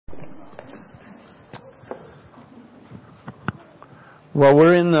Well,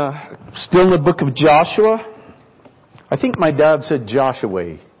 we're still in the book of Joshua. I think my dad said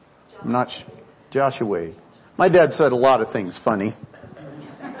Joshua. I'm not sure. Joshua. My dad said a lot of things funny.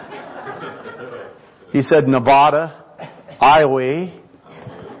 He said Nevada, Iowa,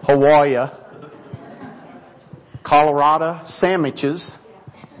 Hawaii, Colorado, sandwiches.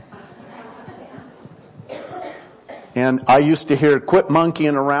 And I used to hear quit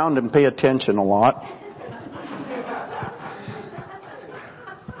monkeying around and pay attention a lot.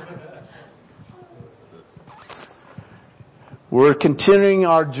 We're continuing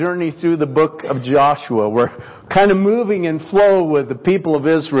our journey through the book of Joshua. We're kind of moving in flow with the people of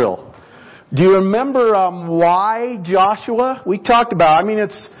Israel. Do you remember why Joshua? We talked about,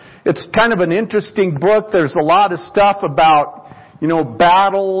 it's kind of an interesting book. There's a lot of stuff about,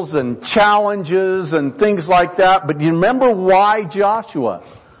 battles and challenges and things like that. But do you remember why Joshua?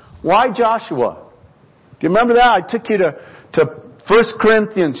 Why Joshua? Do you remember that? I took you to 1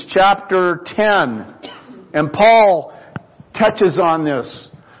 Corinthians chapter 10. And Paul touches on this,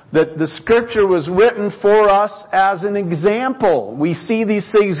 that the scripture was written for us as an example. We see these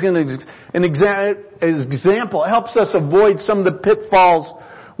things in an example. It helps us avoid some of the pitfalls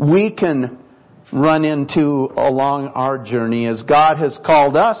we can run into along our journey, as God has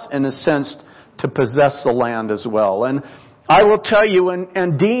called us, in a sense, to possess the land as well. And I will tell you,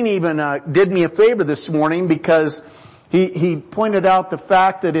 and Dean even did me a favor this morning, because he pointed out the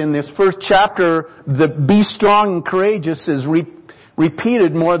fact that in this first chapter, the be strong and courageous is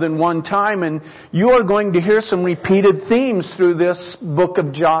repeated more than one time. And you are going to hear some repeated themes through this book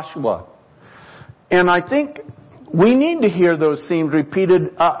of Joshua. And I think we need to hear those themes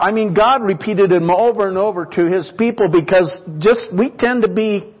repeated. God repeated them over and over to His people, because we tend to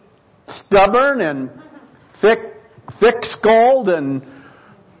be stubborn and thick-skulled and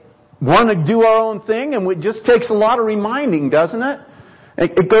want to do our own thing, and it just takes a lot of reminding, doesn't it?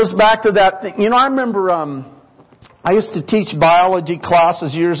 It goes back to that thing. I remember I used to teach biology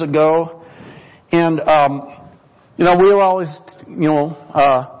classes years ago, and we would always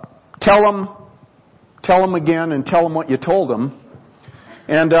tell them again and tell them what you told them.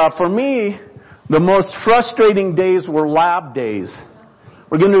 And for me, the most frustrating days were lab days.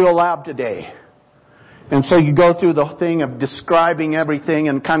 We're going to do a lab today. And so you go through the thing of describing everything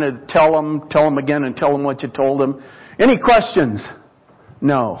and kind of tell them again and tell them what you told them. Any questions?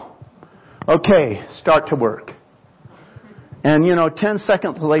 No. Okay, start to work. And 10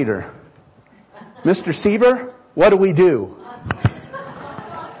 seconds later, Mr. Sieber, what do we do?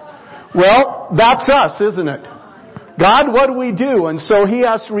 Well, that's us, isn't it? God, what do we do? And so He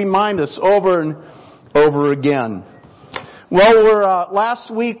has to remind us over and over again. Well,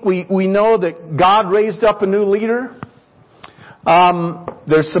 last week we know that God raised up a new leader.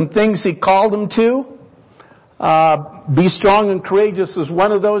 There's some things He called him to. Be strong and courageous is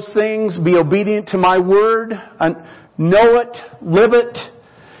one of those things. Be obedient to my word. And know it. Live it.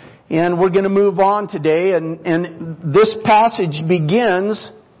 And we're going to move on today. And this passage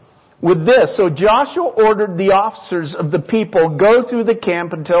begins with this. So Joshua ordered the officers of the people, go through the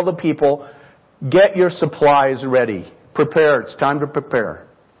camp and tell the people, get your supplies ready. Prepare. It's time to prepare.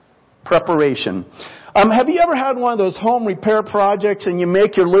 Preparation. Have you ever had one of those home repair projects and you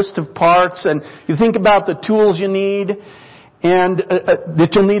make your list of parts and you think about the tools you need and that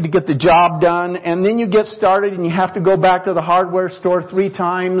you'll need to get the job done, and then you get started and you have to go back to the hardware store 3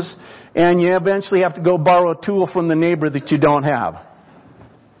 times and you eventually have to go borrow a tool from the neighbor that you don't have?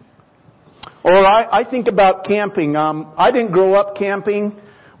 Or I think about camping. I didn't grow up camping.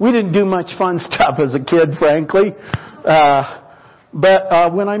 We didn't do much fun stuff as a kid, frankly.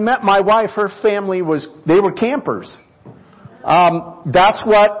 But when I met my wife, her family they were campers. That's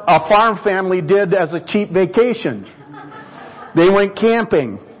what a farm family did as a cheap vacation. They went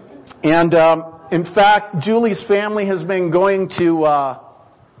camping. And in fact, Julie's family has been going to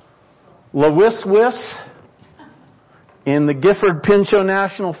La Wis in the Gifford-Pinchot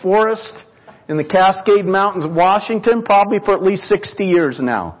National Forest in the Cascade Mountains of Washington, probably for at least 60 years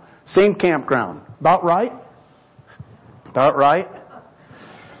now. Same campground. About right? About right?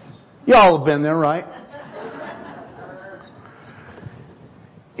 Y'all have been there, right?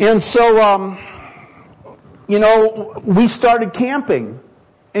 And so, we started camping.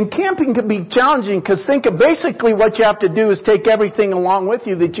 And camping can be challenging because think of basically what you have to do is take everything along with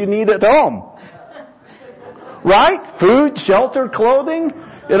you that you need at home. Right? Food, shelter, clothing.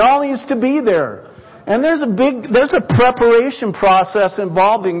 It all needs to be there. And there's a preparation process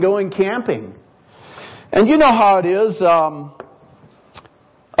involved in going camping. And you know how it is.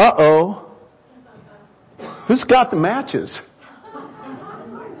 Who's got the matches?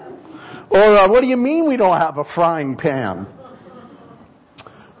 Or what do you mean we don't have a frying pan?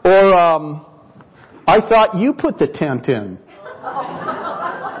 Or, I thought you put the tent in.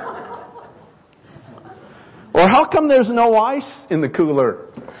 Or how come there's no ice in the cooler?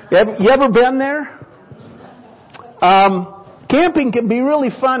 You ever been there? Camping can be really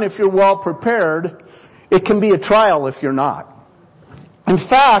fun if you're well prepared. It can be a trial if you're not. In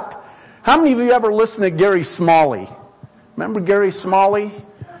fact, how many of you ever listened to Gary Smalley? Remember Gary Smalley?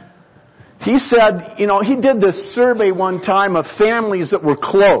 He said, he did this survey one time of families that were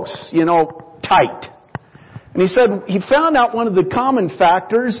close, tight. And he said he found out one of the common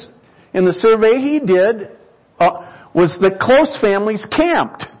factors in the survey he did was that close families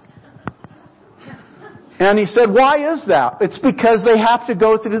camped. And he said, why is that? It's because they have to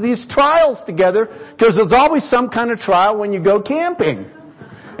go through these trials together, because there's always some kind of trial when you go camping.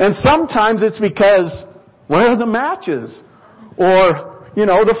 And sometimes it's because, where are the matches? Or,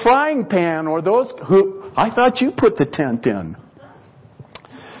 the frying pan, or I thought you put the tent in.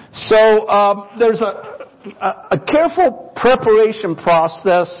 So, there's a careful preparation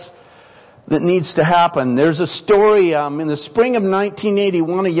process that needs to happen. There's a story, in the spring of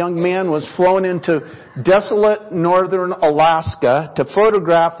 1981, a young man was flown into desolate northern Alaska to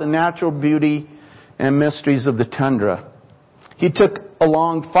photograph the natural beauty and mysteries of the tundra. He took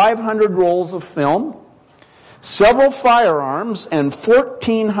along 500 rolls of film, several firearms, and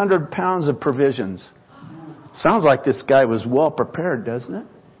 1,400 pounds of provisions. Sounds like this guy was well prepared, doesn't it?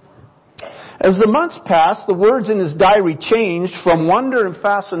 As the months passed, the words in his diary changed from wonder and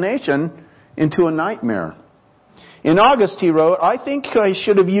fascination into a nightmare. In August, he wrote, I think I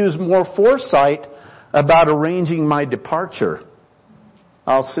should have used more foresight about arranging my departure.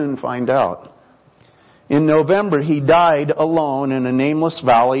 I'll soon find out. In November, he died alone in a nameless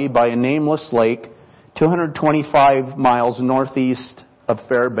valley by a nameless lake, 225 miles northeast of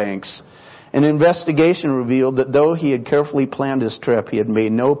Fairbanks. An investigation revealed that though he had carefully planned his trip, he had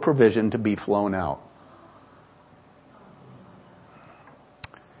made no provision to be flown out.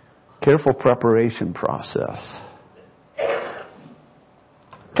 Careful preparation process.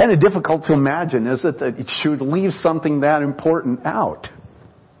 Kind of difficult to imagine, is it, that it should leave something that important out?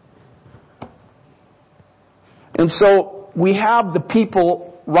 And so we have the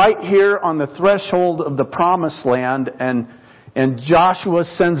people right here on the threshold of the promised land, and Joshua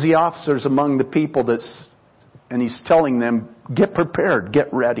sends the officers among the people and he's telling them, get prepared,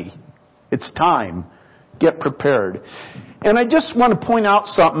 get ready. It's time. Get prepared. And I just want to point out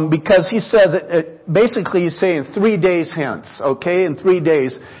something, because he says basically he's saying 3 days hence, okay, in 3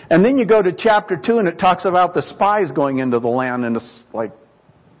 days. And then you go to chapter 2 and it talks about the spies going into the land, and it's like,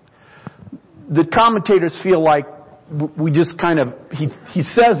 the commentators feel like we just kind of, he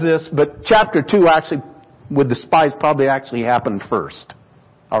says this, but chapter 2 actually, with the spies, probably actually happened first.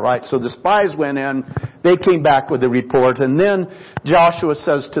 Alright, so the spies went in, they came back with a report, and then Joshua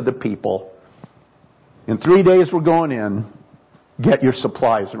says to the people, in 3 days we're going in, get your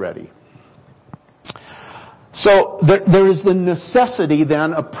supplies ready. So there is the necessity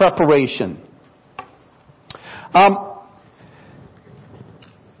then of preparation.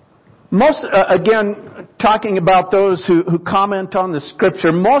 Again, talking about those who comment on the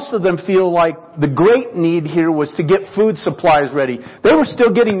scripture, most of them feel like the great need here was to get food supplies ready. They were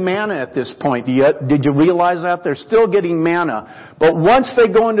still getting manna at this point. Did you realize that? They're still getting manna. But once they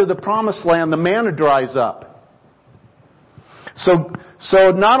go into the promised land, the manna dries up.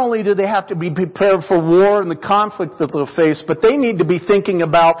 So not only do they have to be prepared for war and the conflict that they'll face, but they need to be thinking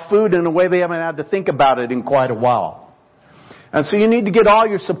about food in a way they haven't had to think about it in quite a while. And so you need to get all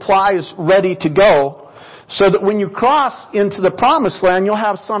your supplies ready to go, so that when you cross into the promised land, you'll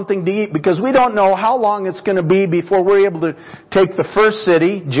have something to eat, because we don't know how long it's going to be before we're able to take the first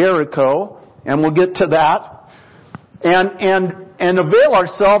city, Jericho, and we'll get to that, and avail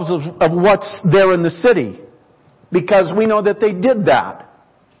ourselves of what's there in the city, because we know that they did that.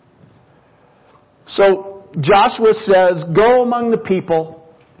 So Joshua says, go among the people,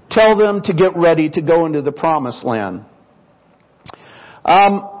 tell them to get ready to go into the promised land.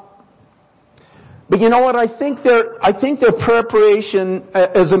 But you know what? I think their preparation,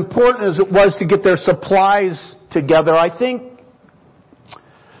 as important as it was to get their supplies together, I think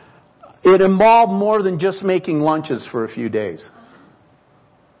it involved more than just making lunches for a few days.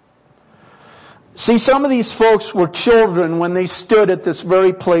 See, some of these folks were children when they stood at this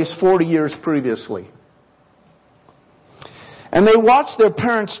very place 40 years previously. And they watched their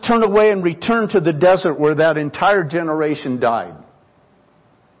parents turn away and return to the desert where that entire generation died.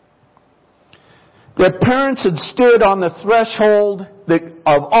 Their parents had stood on the threshold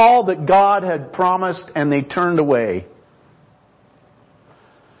of all that God had promised, and they turned away.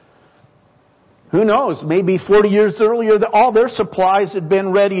 Who knows, maybe 40 years earlier, all their supplies had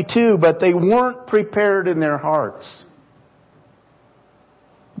been ready too, but they weren't prepared in their hearts.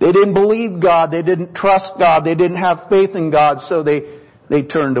 They didn't believe God. They didn't trust God. They didn't have faith in God, so they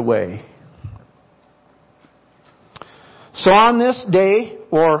turned away. So on this day,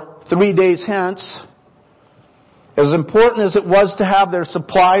 or 3 days hence, as important as it was to have their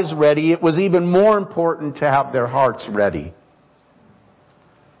supplies ready, it was even more important to have their hearts ready.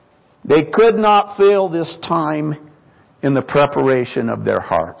 They could not fail this time in the preparation of their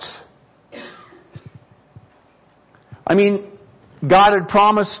hearts. I mean, God had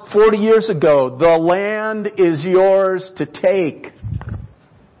promised 40 years ago, the land is yours to take.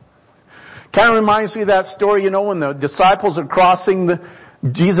 Kind of reminds me of that story, when the disciples are crossing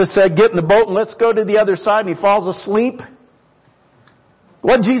Jesus said, get in the boat and let's go to the other side, and he falls asleep.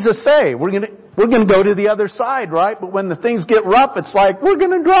 What did Jesus say? We're going to go to the other side, right? But when the things get rough, it's like, we're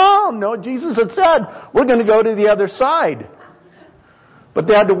going to drown. No, Jesus had said, we're going to go to the other side. But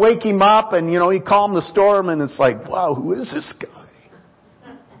they had to wake him up and, he calmed the storm, and it's like, wow, who is this guy?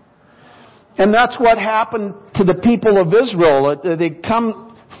 And that's what happened to the people of Israel. They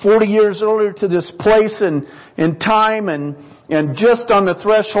come 40 years earlier to this place in time and just on the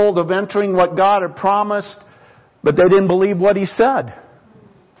threshold of entering what God had promised, but they didn't believe what He said.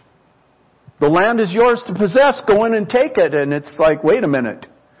 The land is yours to possess. Go in and take it. And it's like, wait a minute.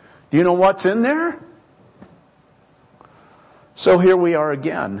 Do you know what's in there? So here we are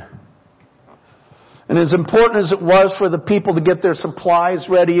again. And as important as it was for the people to get their supplies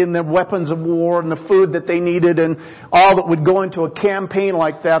ready and their weapons of war and the food that they needed and all that would go into a campaign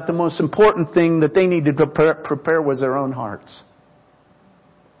like that, the most important thing that they needed to prepare was their own hearts.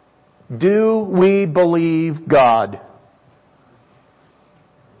 Do we believe God?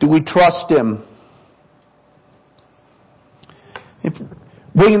 Do we trust Him?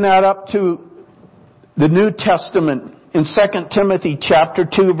 Bringing that up to the New Testament in 2 Timothy chapter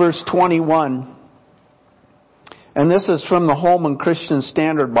 2 verse 21. And this is from the Holman Christian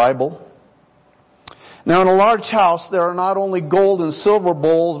Standard Bible. Now in a large house there are not only gold and silver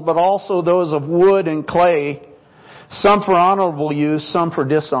bowls, but also those of wood and clay, some for honorable use, some for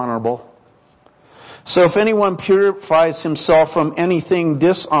dishonorable. So if anyone purifies himself from anything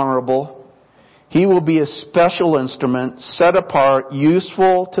dishonorable, he will be a special instrument, set apart,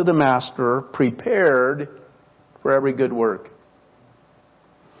 useful to the master, prepared for every good work.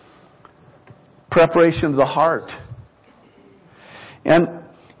 Preparation of the heart. And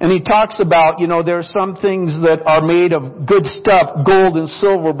he talks about, there are some things that are made of good stuff, gold and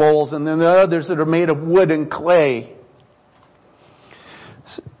silver bowls, and then there are others that are made of wood and clay.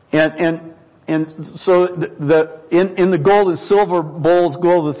 And so in the gold and silver bowls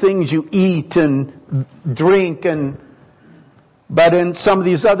go the things you eat and drink, but in some of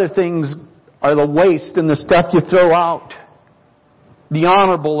these other things are the waste and the stuff you throw out. The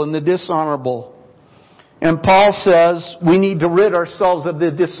honorable and the dishonorable. And Paul says we need to rid ourselves of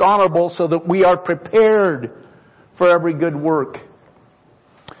the dishonorable so that we are prepared for every good work.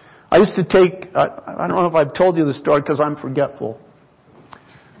 I used to take, I don't know if I've told you this story because I'm forgetful.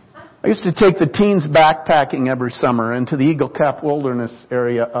 I used to take the teens backpacking every summer into the Eagle Cap Wilderness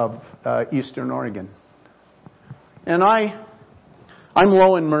area of Eastern Oregon. And I'm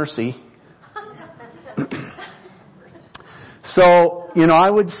low in mercy. So, I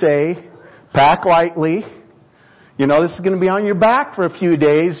would say, pack lightly. This is going to be on your back for a few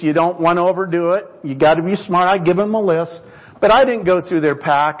days. You don't want to overdo it. You got to be smart. I give them a list. But I didn't go through their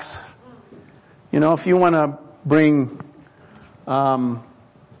packs. If you want to bring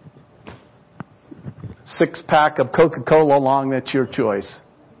 6-pack of Coca-Cola along, that's your choice.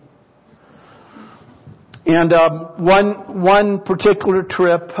 And one particular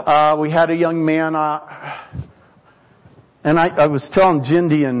trip, we had a young man, and I was telling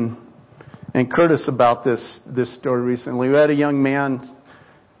Jindy and Curtis about this story recently. We had a young man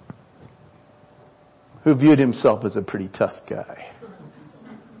who viewed himself as a pretty tough guy.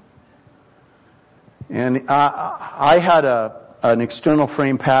 And I had an external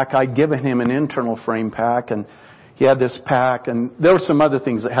frame pack. I'd given him an internal frame pack, and he had this pack, and there were some other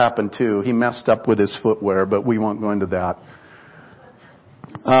things that happened too. He messed up with his footwear, but we won't go into that.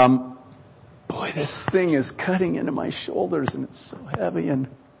 Boy, this thing is cutting into my shoulders, and it's so heavy. And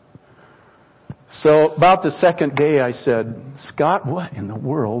so about the second day, I said, Scott, what in the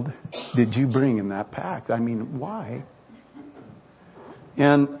world did you bring in that pack? I mean, why?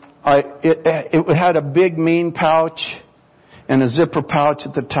 And it had a big main pouch and a zipper pouch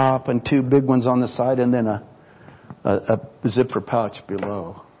at the top and 2 big ones on the side and then a zipper pouch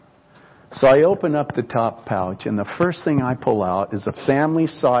below. So I open up the top pouch, and the first thing I pull out is a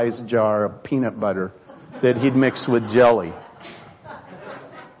family-sized jar of peanut butter that he'd mixed with jelly.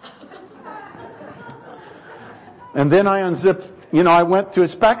 And then I unzipped, I went through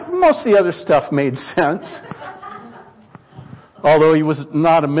his pack. Most of the other stuff made sense. Although he was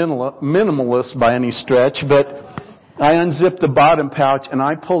not a minimalist by any stretch, but I unzipped the bottom pouch and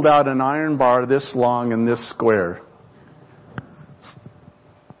I pulled out an iron bar this long and this square.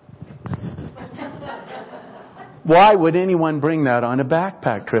 Why would anyone bring that on a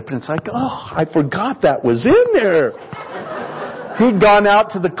backpack trip? And it's like, I forgot that was in there. He'd gone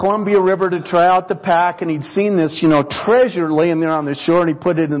out to the Columbia River to try out the pack, and he'd seen this, treasure laying there on the shore, and he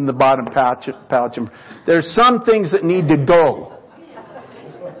put it in the bottom pouch. There's some things that need to go.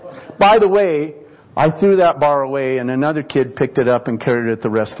 By the way, I threw that bar away, and another kid picked it up and carried it the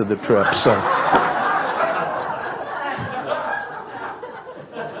rest of the trip. So.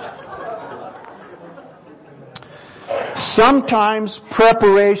 Sometimes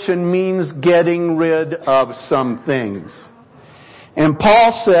preparation means getting rid of some things. And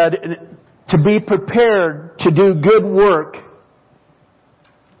Paul said, to be prepared to do good work,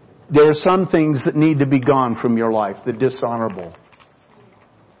 there are some things that need to be gone from your life, the dishonorable.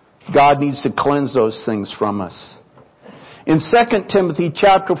 God needs to cleanse those things from us. In 2 Timothy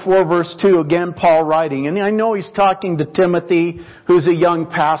chapter 4 verse 2, again Paul writing, and I know he's talking to Timothy, who's a young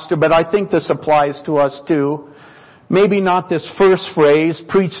pastor, but I think this applies to us too. Maybe not this first phrase,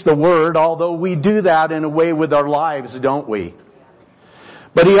 preach the word, although we do that in a way with our lives, don't we?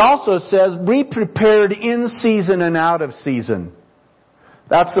 But he also says, be prepared in season and out of season.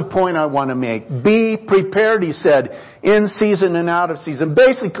 That's the point I want to make. Be prepared, he said, in season and out of season.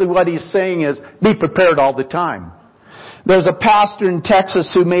 Basically what he's saying is, be prepared all the time. There's a pastor in Texas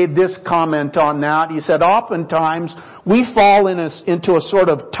who made this comment on that. He said, oftentimes we fall into a sort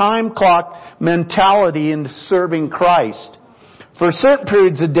of time clock mentality in serving Christ. For certain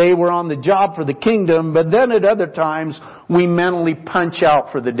periods of the day we're on the job for the kingdom, but then at other times we mentally punch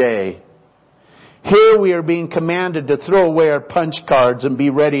out for the day. Here we are being commanded to throw away our punch cards and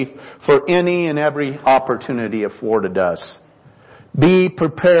be ready for any and every opportunity afforded us. Be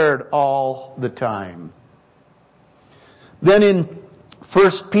prepared all the time. Then in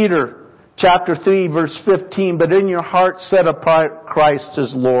 1 Peter chapter 3 verse 15, but in your heart set apart Christ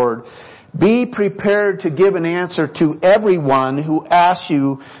as Lord. Be prepared to give an answer to everyone who asks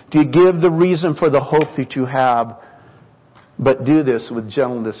you to give the reason for the hope that you have. But do this with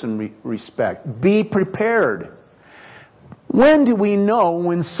gentleness and respect. Be prepared. When do we know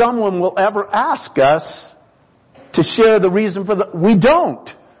when someone will ever ask us to share the reason for we don't.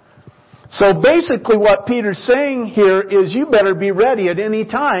 So basically what Peter's saying here is you better be ready at any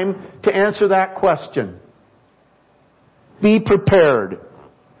time to answer that question. Be prepared.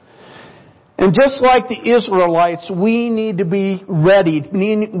 And just like the Israelites, we need to be ready.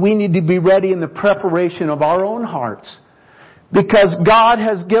 We need to be ready in the preparation of our own hearts. Because God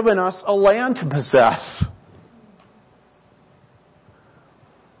has given us a land to possess.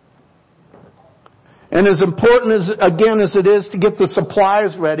 And as important as it is to get the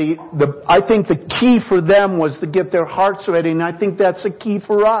supplies ready, I think the key for them was to get their hearts ready, and I think that's the key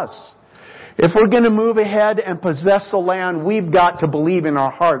for us. If we're going to move ahead and possess the land, we've got to believe in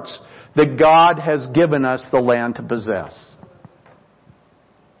our hearts that God has given us the land to possess.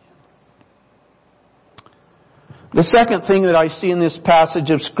 The second thing that I see in this passage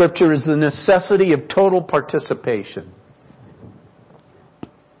of Scripture is the necessity of total participation.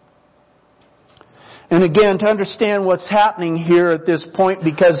 And again, to understand what's happening here at this point,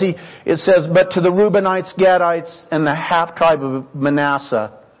 because it says, but to the Reubenites, Gadites, and the half-tribe of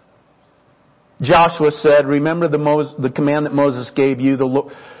Manasseh, Joshua said, remember the command that Moses gave you,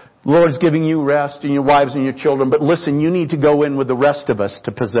 the Lord's giving you rest and your wives and your children, but listen, you need to go in with the rest of us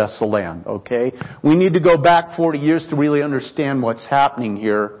to possess the land, okay? We need to go back 40 years to really understand what's happening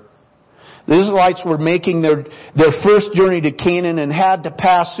here. The Israelites were making their first journey to Canaan and had to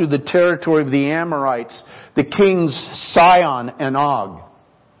pass through the territory of the Amorites, the kings Sihon and Og.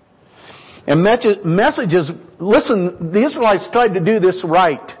 And messages, listen, the Israelites tried to do this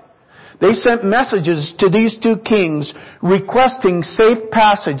right. They sent messages to these two kings requesting safe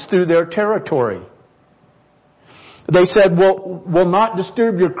passage through their territory. They said, we'll not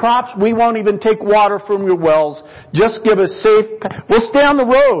disturb your crops. We won't even take water from your wells. Just give us we'll stay on the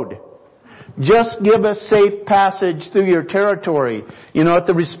road. Just give us safe passage through your territory. You know what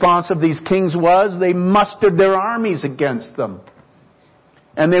the response of these kings was? They mustered their armies against them.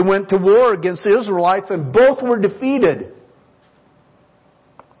 And they went to war against the Israelites, and both were defeated.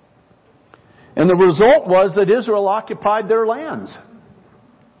 And the result was that Israel occupied their lands.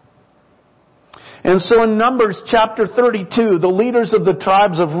 And so in Numbers chapter 32, the leaders of the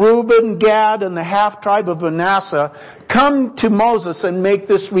tribes of Reuben, Gad, and the half-tribe of Manasseh come to Moses and make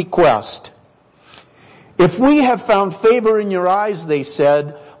this request. If we have found favor in your eyes, they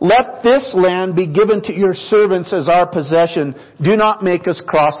said, let this land be given to your servants as our possession. Do not make us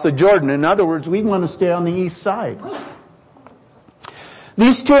cross the Jordan. In other words, we want to stay on the east side.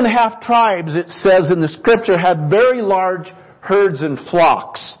 These 2.5 tribes, it says in the scripture, had very large herds and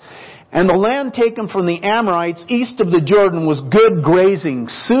flocks. And the land taken from the Amorites east of the Jordan was good grazing,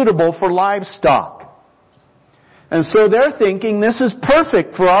 suitable for livestock. And so they're thinking, this is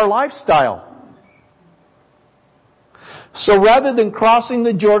perfect for our lifestyle. So rather than crossing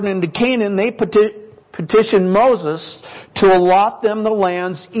the Jordan into Canaan, they petitioned Moses to allot them the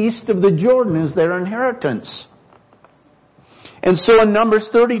lands east of the Jordan as their inheritance. And so in Numbers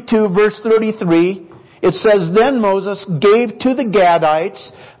 32, verse 33, it says, Then Moses gave to the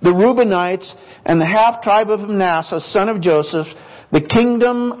Gadites, the Reubenites, and the half-tribe of Manasseh, son of Joseph, the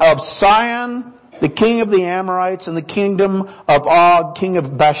kingdom of Sihon, the king of the Amorites, and the kingdom of Og, king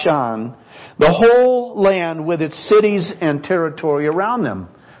of Bashan, the whole land with its cities and territory around them.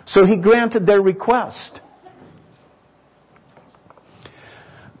 So he granted their request.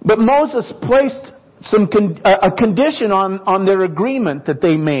 But Moses placed a condition on their agreement that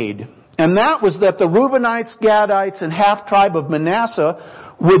they made. And that was that the Reubenites, Gadites, and half-tribe of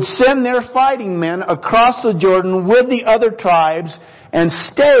Manasseh would send their fighting men across the Jordan with the other tribes and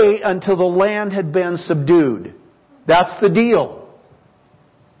stay until the land had been subdued. That's the deal.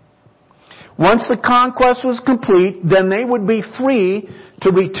 Once the conquest was complete, then they would be free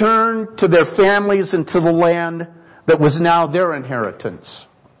to return to their families and to the land that was now their inheritance.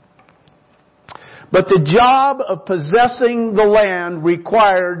 But the job of possessing the land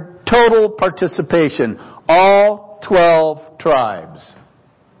required total participation. All 12 tribes.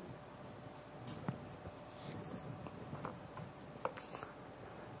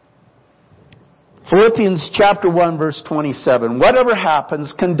 Philippians chapter 1 verse 27. Whatever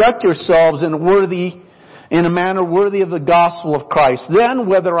happens, conduct yourselves in a manner worthy of the gospel of Christ. Then,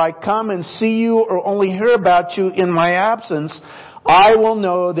 whether I come and see you or only hear about you in my absence, I will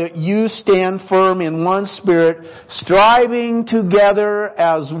know that you stand firm in one spirit, striving together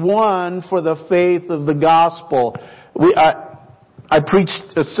as one for the faith of the gospel. I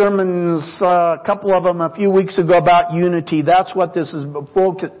preached sermons, a couple of them a few weeks ago about unity. That's what this is.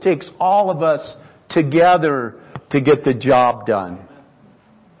 Folks, it takes all of us together to get the job done.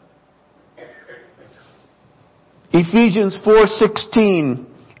 Ephesians 4:16,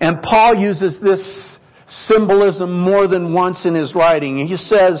 and Paul uses this symbolism more than once in his writing. He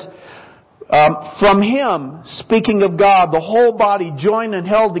says, from Him, speaking of God, the whole body, joined and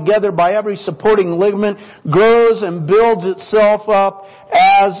held together by every supporting ligament, grows and builds itself up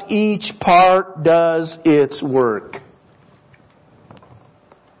as each part does its work.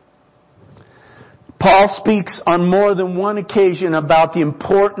 Paul speaks on more than one occasion about the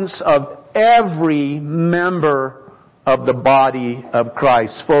importance of every member of the body of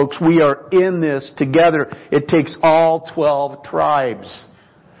Christ. Folks, we are in this together. It takes all 12 tribes.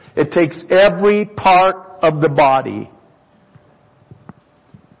 It takes every part of the body.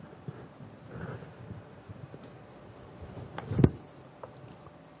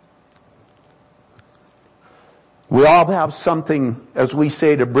 We all have something, as we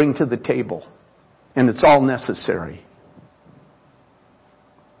say, to bring to the table. And it's all necessary.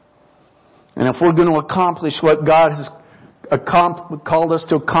 And if we're going to accomplish what God has called us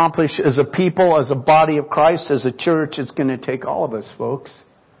to accomplish as a people, as a body of Christ, as a church, it's going to take all of us, folks,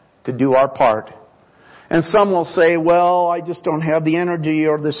 to do our part. And some will say, well, I just don't have the energy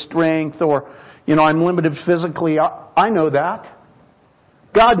or the strength, or, I'm limited physically. I know that.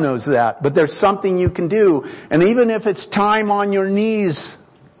 God knows that. But there's something you can do. And even if it's time on your knees,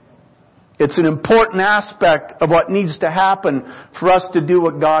 it's an important aspect of what needs to happen for us to do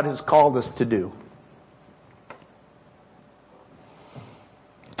what God has called us to do.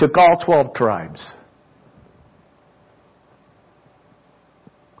 Took all 12 tribes.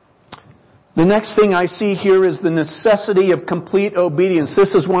 The next thing I see here is the necessity of complete obedience.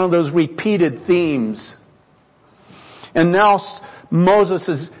 This is one of those repeated themes. And now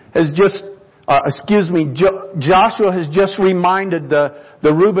Joshua has just reminded the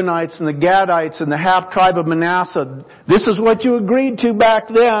Reubenites and the Gadites and the half-tribe of Manasseh, this is what you agreed to back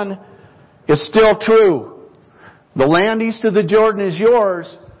then. It's still true. The land east of the Jordan is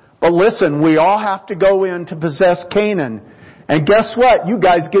yours, but listen, we all have to go in to possess Canaan. And guess what? You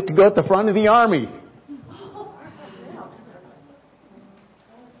guys get to go at the front of the army.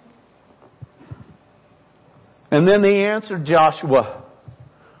 And then they answered Joshua,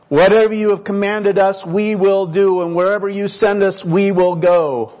 Whatever you have commanded us, we will do, and wherever you send us, we will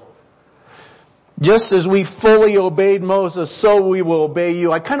go. Just as we fully obeyed Moses, so we will obey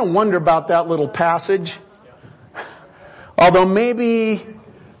you. I kind of wonder about that little passage. Although maybe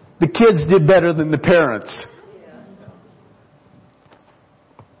the kids did better than the parents.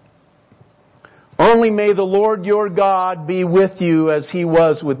 Only may the Lord your God be with you as He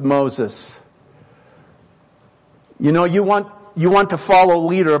was with Moses. You know, you want to follow a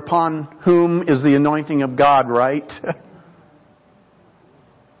leader upon whom is the anointing of God, right?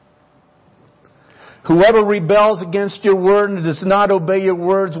 Whoever rebels against your word and does not obey your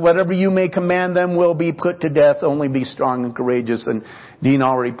words, whatever you may command them will be put to death. Only be strong and courageous. And Dean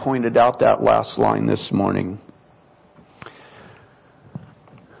already pointed out that last line this morning.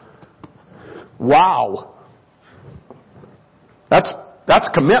 Wow. That's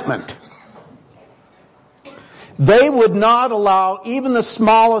commitment. They would not allow even the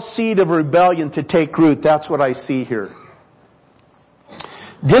smallest seed of rebellion to take root. That's what I see here.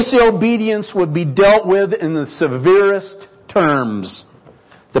 Disobedience would be dealt with in the severest terms.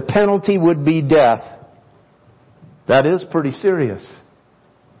 The penalty would be death. That is pretty serious.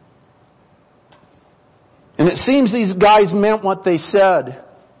 And it seems these guys meant what they said.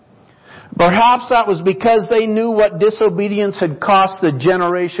 Perhaps that was because they knew what disobedience had cost the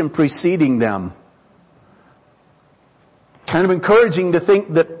generation preceding them. Kind of encouraging to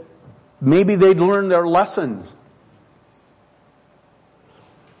think that maybe they'd learned their lessons.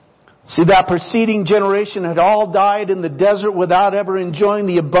 See, that preceding generation had all died in the desert without ever enjoying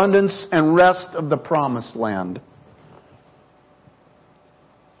the abundance and rest of the promised land.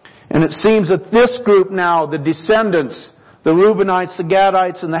 And it seems that this group now, the descendants, the Reubenites, the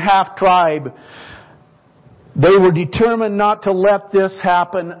Gadites, and the half-tribe, they were determined not to let this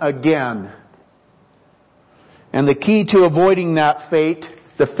happen again. And the key to avoiding that fate,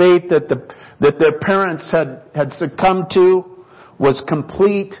 the fate that their parents had succumbed to, was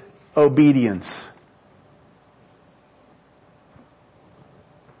complete obedience.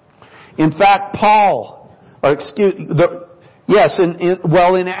 In fact, in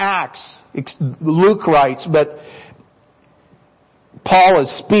Acts, Luke writes, but Paul is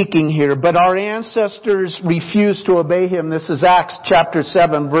speaking here, but our ancestors refused to obey him. This is Acts chapter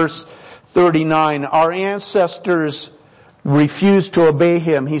 7, verse 39. Our ancestors refused to obey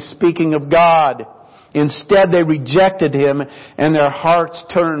him. He's speaking of God. Instead, they rejected him, and their hearts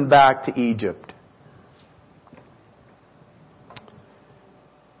turned back to Egypt.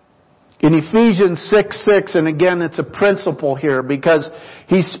 In Ephesians 6:6, and again it's a principle here because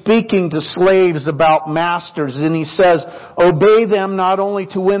he's speaking to slaves about masters, and he says, obey them not only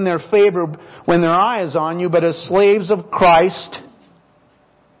to win their favor when their eye is on you, but as slaves of Christ.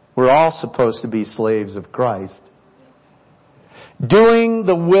 We're all supposed to be slaves of Christ. Doing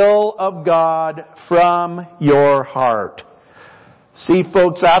the will of God from your heart. See,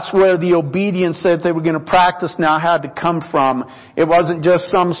 folks, that's where the obedience that they were going to practice now had to come from. It wasn't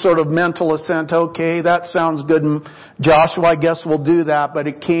just some sort of mental assent, okay, that sounds good, Joshua, I guess we'll do that, but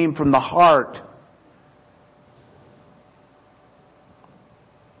it came from the heart.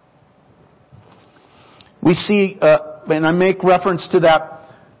 We see, and I make reference to that,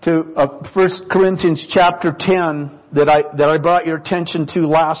 to 1 Corinthians chapter 10 that I brought your attention to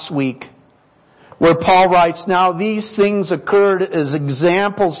last week, where Paul writes, now these things occurred as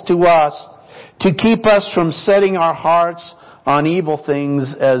examples to us to keep us from setting our hearts on evil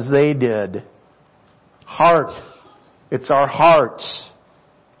things as they did. Heart. It's our hearts.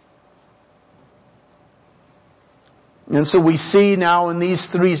 And so we see now in these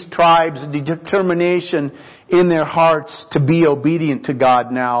three tribes the determination in their hearts to be obedient to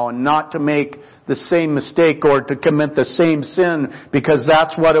God now and not to make the same mistake or to commit the same sin, because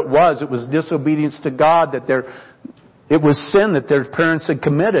that's what it was. It was disobedience to God, it was sin that their parents had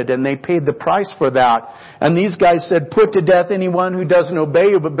committed, and they paid the price for that. And these guys said, put to death anyone who doesn't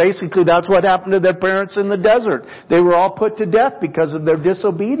obey you. But basically that's what happened to their parents in the desert. They were all put to death because of their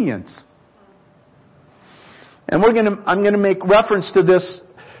disobedience. And I'm going to make reference to this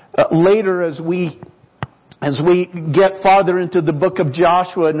later as we get farther into the book of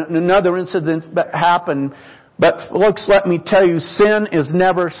Joshua and another incident that happened. But folks, let me tell you, sin is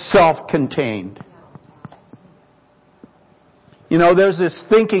never self-contained. You know, there's this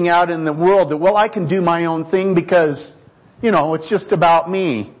thinking out in the world that, well, I can do my own thing because, it's just about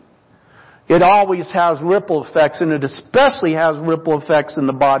me. It always has ripple effects, and it especially has ripple effects in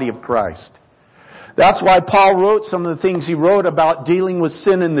the body of Christ. That's why Paul wrote some of the things he wrote about dealing with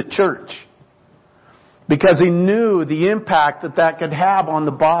sin in the church. Because he knew the impact that could have on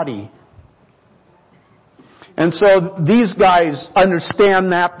the body. And so these guys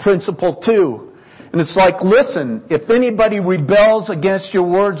understand that principle too. And it's like, listen, if anybody rebels against your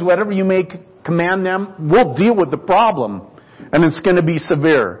words, whatever you may command them, we'll deal with the problem. And it's going to be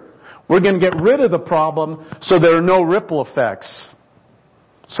severe. We're going to get rid of the problem so there are no ripple effects.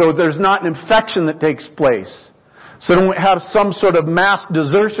 So there's not an infection that takes place. So don't have some sort of mass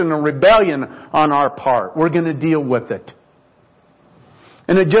desertion or rebellion on our part. We're going to deal with it.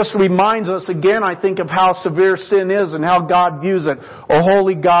 And it just reminds us again, I think, of how severe sin is and how God views it. A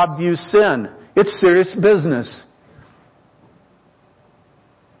holy God views sin. It's serious business.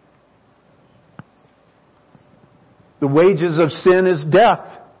 The wages of sin is death.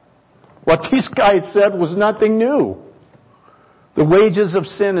 What these guys said was nothing new. The wages of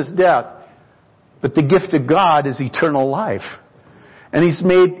sin is death. But the gift of God is eternal life. And He's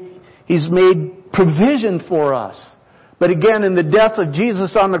made provision for us. But again, in the death of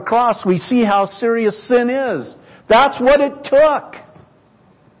Jesus on the cross, we see how serious sin is. That's what it took.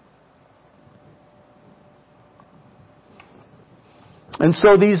 And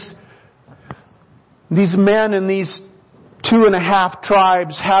so these men in these 2.5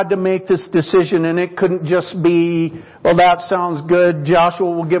 tribes had to make this decision, and it couldn't just be, well, that sounds good, Joshua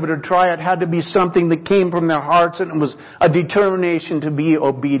will give it a try. It had to be something that came from their hearts, and it was a determination to be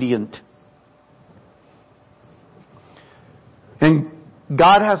obedient. And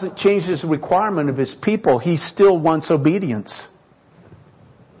God hasn't changed His requirement of His people. He still wants obedience.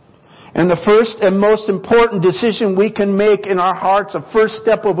 And the first and most important decision we can make in our hearts, a first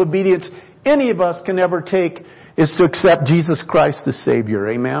step of obedience any of us can ever take, is to accept Jesus Christ the Savior.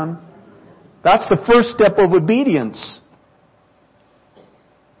 Amen? That's the first step of obedience.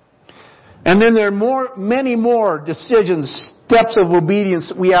 And then there are many more decisions, steps of obedience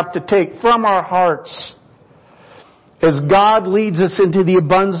that we have to take from our hearts as God leads us into the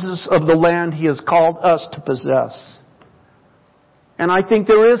abundance of the land He has called us to possess. And I think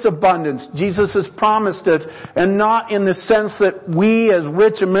there is abundance. Jesus has promised it, and not in the sense that we as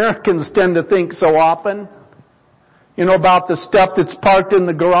rich Americans tend to think so often. You know, about the stuff that's parked in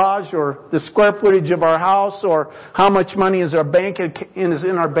the garage, or the square footage of our house, or how much money is in our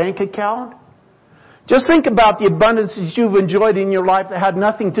bank account. Just think about the abundance that you've enjoyed in your life that had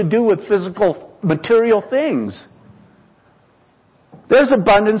nothing to do with physical, material things. There's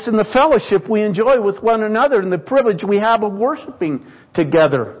abundance in the fellowship we enjoy with one another and the privilege we have of worshiping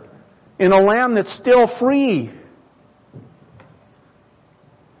together in a land that's still free.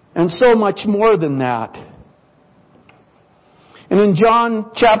 And so much more than that. And in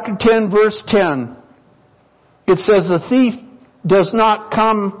John chapter 10, verse 10, it says, "The thief does not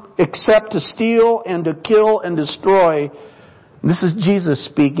come except to steal and to kill and destroy." And this is Jesus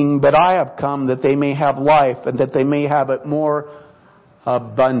speaking, "But I have come that they may have life and that they may have it more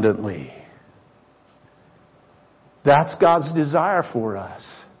abundantly." That's God's desire for us.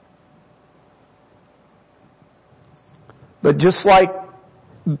 But just like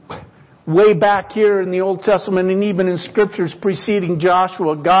way back here in the Old Testament and even in Scriptures preceding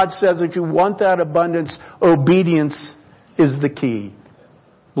Joshua, God says if you want that abundance, obedience is the key.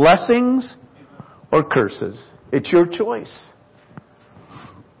 Blessings or curses. It's your choice.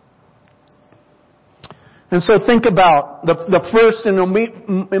 And so think about the first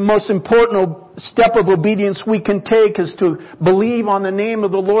and most important step of obedience we can take is to believe on the name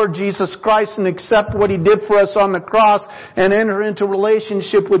of the Lord Jesus Christ and accept what He did for us on the cross and enter into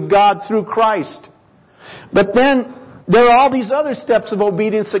relationship with God through Christ. But then there are all these other steps of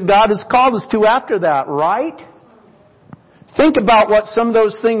obedience that God has called us to after that, right? Think about what some of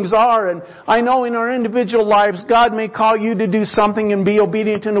those things are. And I know in our individual lives, God may call you to do something and be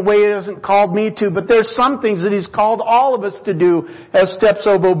obedient in a way He hasn't called me to. But there's some things that He's called all of us to do as steps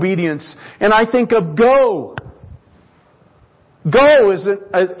of obedience. And I think of go. Go is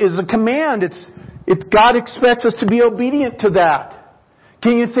a command. God expects us to be obedient to that.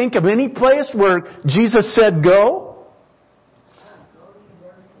 Can you think of any place where Jesus said go?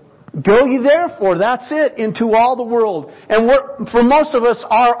 Go ye therefore, that's it, into all the world. And for most of us,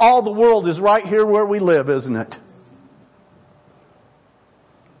 all the world is right here where we live, isn't it?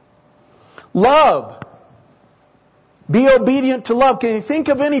 Love. Be obedient to love. Can you think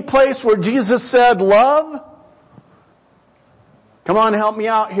of any place where Jesus said love? Come on, help me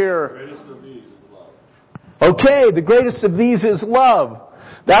out here. The greatest of these is love. Okay, the greatest of these is love.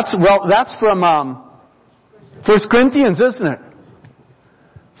 That's from 1 Corinthians, isn't it?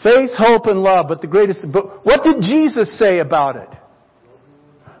 Faith, hope, and love, but the greatest... What did Jesus say about it?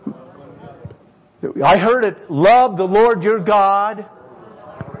 I heard it. Love the Lord your God.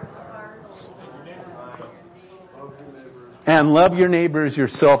 And love your neighbor as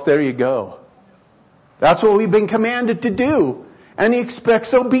yourself. There you go. That's what we've been commanded to do. And He expects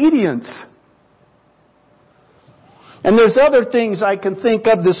obedience. And there's other things I can think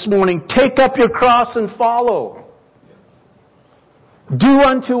of this morning. Take up your cross and follow. Do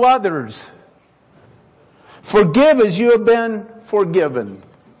unto others. Forgive as you have been forgiven.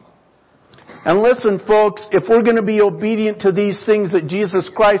 And listen, folks, if we're going to be obedient to these things that Jesus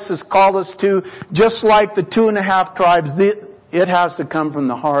Christ has called us to, just like the 2.5 tribes, it has to come from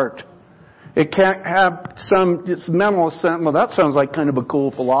the heart. It can't have it's mental assent. Well, that sounds like kind of a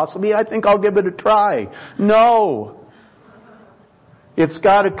cool philosophy. I think I'll give it a try. No. It's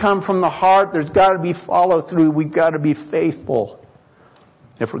got to come from the heart. There's got to be follow through. We've got to be faithful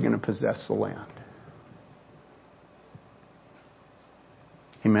if we're going to possess the land.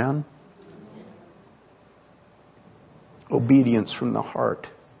 Amen? Obedience from the heart.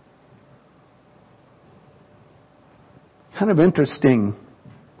 Kind of interesting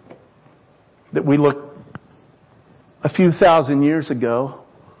that we look a few thousand years ago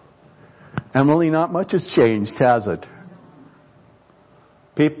and really not much has changed, has it?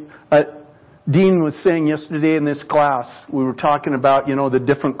 Dean was saying yesterday in this class, we were talking about, the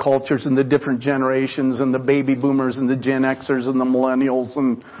different cultures and the different generations and the baby boomers and the Gen Xers and the millennials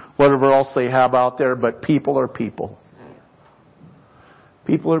and whatever else they have out there, but people are people.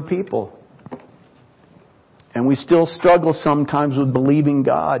 People are people. And we still struggle sometimes with believing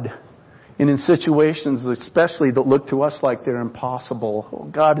God. And in situations especially that look to us like they're impossible. Oh,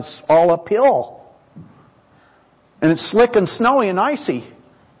 God, it's all uphill. And it's slick and snowy and icy.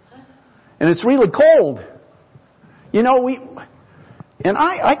 And it's really cold.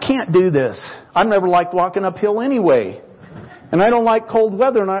 I can't do this. I've never liked walking uphill anyway. And I don't like cold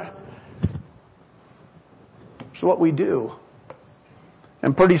weather. It's what we do.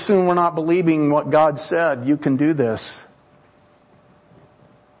 And pretty soon we're not believing what God said. You can do this.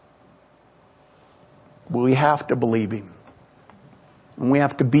 But we have to believe Him. And we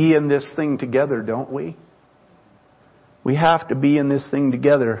have to be in this thing together, don't we? We have to be in this thing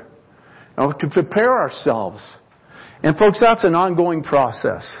together. Now, to prepare ourselves. And folks, that's an ongoing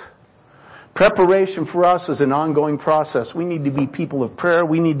process. Preparation for us is an ongoing process. We need to be people of prayer.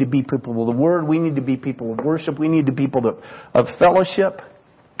 We need to be people of the Word. We need to be people of worship. We need to be people of fellowship.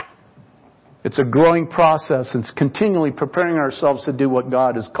 It's a growing process. It's continually preparing ourselves to do what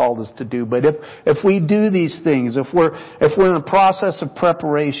God has called us to do. But if we do these things, if we're in a process of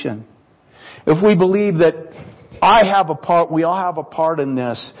preparation, if we believe that I have a part, we all have a part in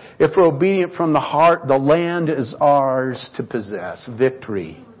this, if we're obedient from the heart, the land is ours to possess.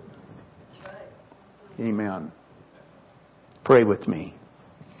 Victory. Amen. Pray with me.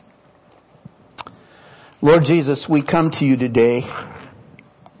 Lord Jesus, we come to You today.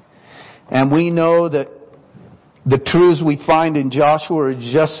 And we know that the truths we find in Joshua are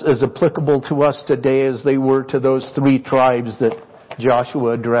just as applicable to us today as they were to those 3 tribes that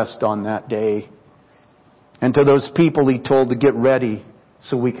Joshua addressed on that day. And to those people he told to get ready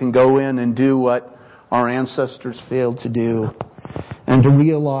so we can go in and do what our ancestors failed to do. And to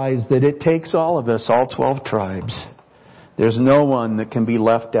realize that it takes all of us, all 12 tribes. There's no one that can be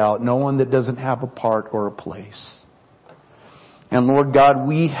left out, no one that doesn't have a part or a place. And Lord God,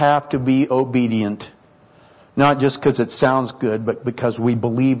 we have to be obedient. Not just because it sounds good, but because we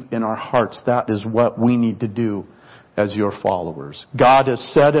believe in our hearts that is what we need to do as Your followers. God has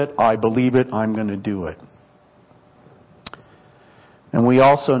said it, I believe it, I'm going to do it. And we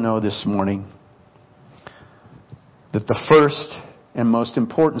also know this morning that the first and most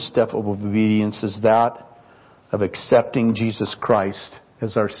important step of obedience is that of accepting Jesus Christ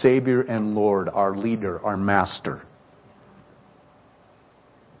as our Savior and Lord, our leader, our master.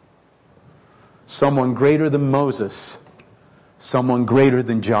 Someone greater than Moses. Someone greater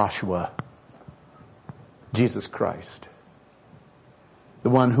than Joshua. Jesus Christ. The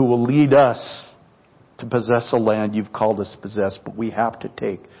one who will lead us to possess a land You've called us to possess. But we have to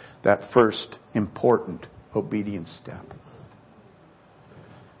take that first important obedience step.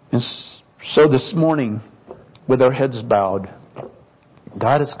 And so this morning, with our heads bowed,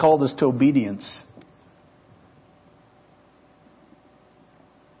 God has called us to obedience.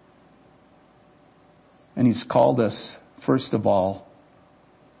 And He's called us, first of all,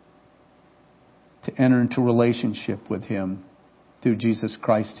 to enter into relationship with Him through Jesus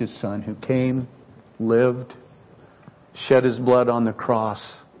Christ, His Son, who came, lived, shed His blood on the cross,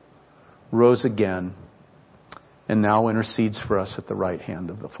 rose again, and now intercedes for us at the right hand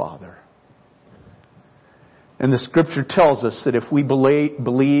of the Father. And the Scripture tells us that if we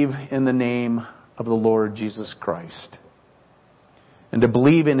believe in the name of the Lord Jesus Christ, and to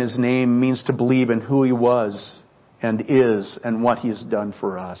believe in His name means to believe in who He was and is and what He has done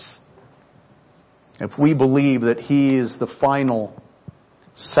for us. if we believe that He is the final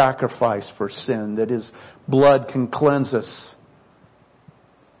sacrifice for sin, that His blood can cleanse us,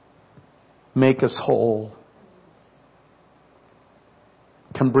 make us whole,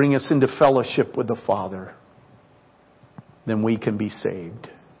 can bring us into fellowship with the Father, then we can be saved.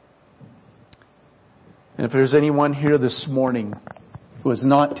 And if there's anyone here this morning who has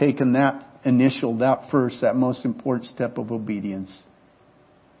not taken that first, that most important step of obedience,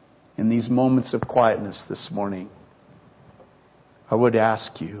 in these moments of quietness this morning, I would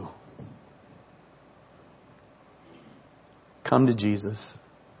ask you, come to Jesus.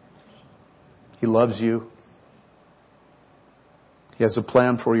 He loves you. He has a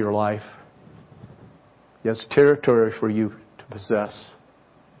plan for your life. He has territory for you to possess.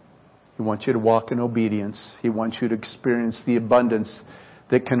 He wants you to walk in obedience. He wants you to experience the abundance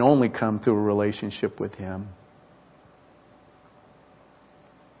that can only come through a relationship with Him.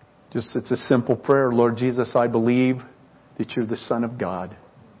 It's a simple prayer. Lord Jesus, I believe that You're the Son of God.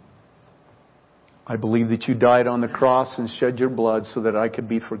 I believe that You died on the cross and shed Your blood so that I could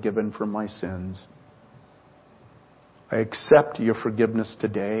be forgiven from my sins. I accept Your forgiveness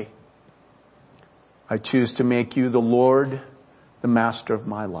today. I choose to make You the Lord, the Master of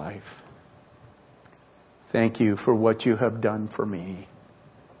my life. Thank You for what You have done for me.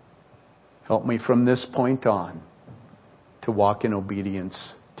 Help me from this point on to walk in obedience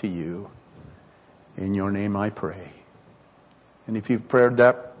to You. In Your name I pray. And if you've prayed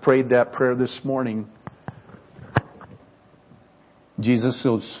that prayer this morning, Jesus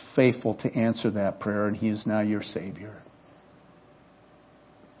is faithful to answer that prayer, and He is now your Savior.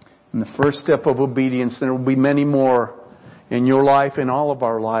 And the first step of obedience, there will be many more in your life, in all of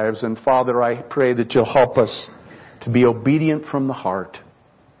our lives. And Father, I pray that You'll help us to be obedient from the heart.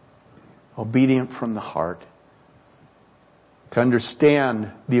 Obedient from the heart. To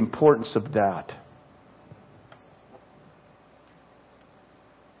understand the importance of that.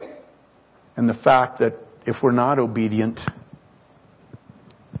 And the fact that if we're not obedient,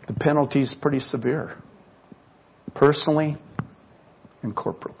 the penalty is pretty severe. Personally and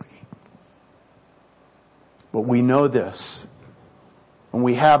corporately. But we know this. And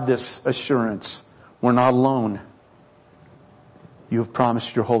we have this assurance. We're not alone. You have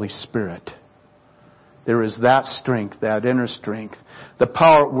promised Your Holy Spirit. There is that strength, that inner strength, the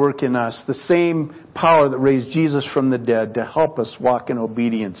power at work in us, the same power that raised Jesus from the dead to help us walk in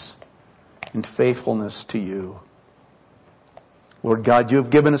obedience and faithfulness to You. Lord God, You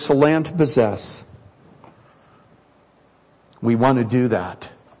have given us a land to possess. We want to do that.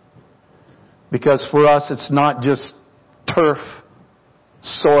 Because for us, it's not just turf,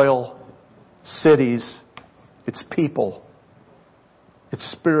 soil, cities. It's people.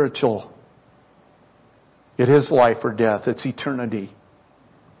 It's spiritual. It is life or death. It's eternity.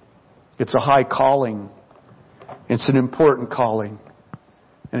 It's a high calling. It's an important calling.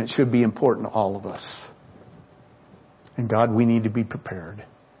 And it should be important to all of us. And God, we need to be prepared.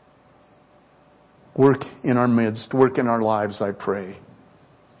 Work in our midst. Work in our lives, I pray.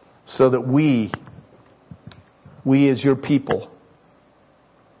 So that we as Your people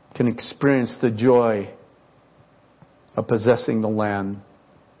can experience the joy of possessing the land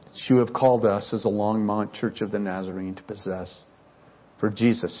that You have called us as a Longmont Church of the Nazarene to possess for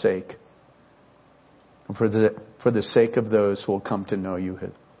Jesus' sake and for the sake of those who will come to know You,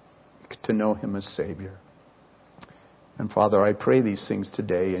 to know Him as Savior. And Father, I pray these things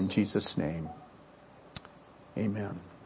today in Jesus' name. Amen.